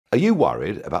Are you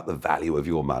worried about the value of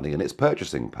your money and its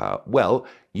purchasing power? Well,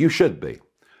 you should be,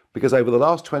 because over the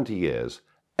last 20 years,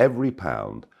 every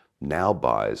pound now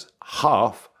buys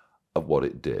half of what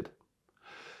it did.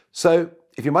 So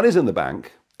if your money's in the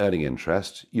bank, earning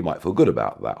interest, you might feel good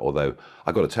about that. Although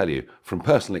I've got to tell you, from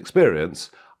personal experience,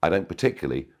 I don't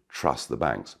particularly trust the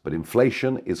banks. But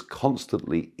inflation is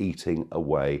constantly eating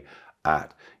away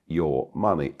at your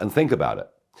money. And think about it.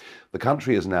 The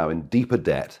country is now in deeper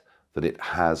debt than it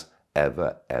has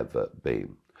ever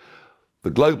been. The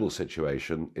global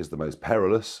situation is the most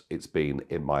perilous it's been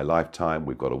in my lifetime.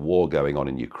 We've got a war going on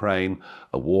in Ukraine,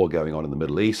 a war going on in the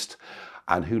Middle East,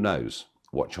 and who knows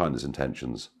what China's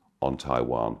intentions on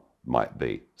Taiwan might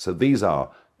be. So these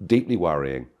are deeply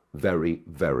worrying,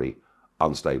 very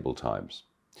unstable times.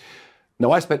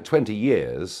 Now, I spent 20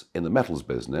 years in the metals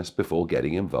business before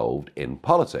getting involved in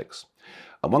politics.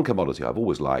 And one commodity I've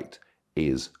always liked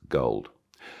is gold.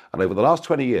 And over the last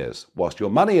 20 years, whilst your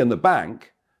money in the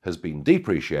bank has been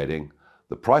depreciating,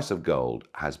 the price of gold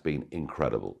has been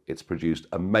incredible. It's produced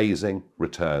amazing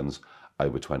returns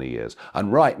over 20 years.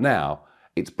 And right now,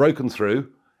 it's broken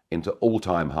through into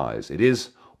all-time highs. It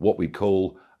is what we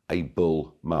call a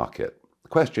bull market. The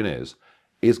question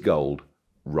is gold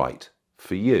right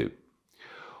for you?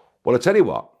 Well, I tell you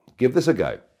what, give this a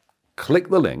go. Click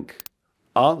the link,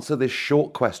 answer this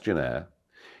short questionnaire.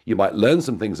 You might learn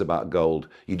some things about gold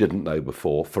you didn't know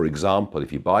before. For example,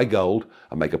 if you buy gold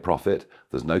and make a profit,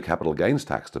 there's no capital gains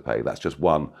tax to pay. That's just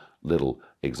one little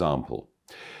example.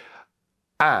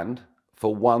 And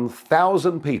for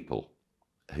 1,000 people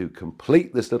who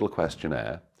complete this little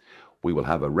questionnaire, we will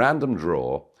have a random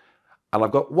draw. And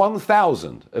I've got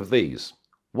 1,000 of these,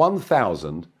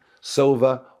 1,000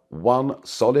 silver 1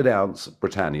 solid ounce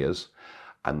Britannias,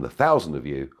 and the 1,000 of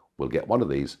you will get one of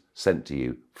these sent to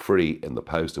you free in the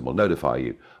post, and we'll notify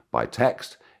you by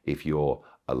text if you're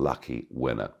a lucky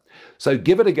winner. So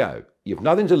give it a go. You've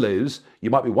nothing to lose. You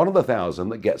might be one of the 1,000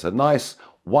 that gets a nice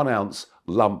 1 ounce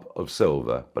lump of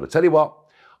silver. But I tell you what,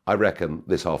 I reckon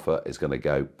this offer is going to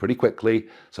go pretty quickly,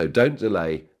 so don't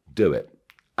delay, do it.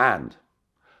 And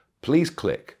please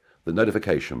click the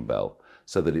notification bell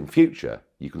so that in future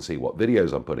you can see what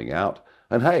videos I'm putting out,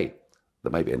 and hey,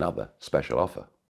 there may be another special offer.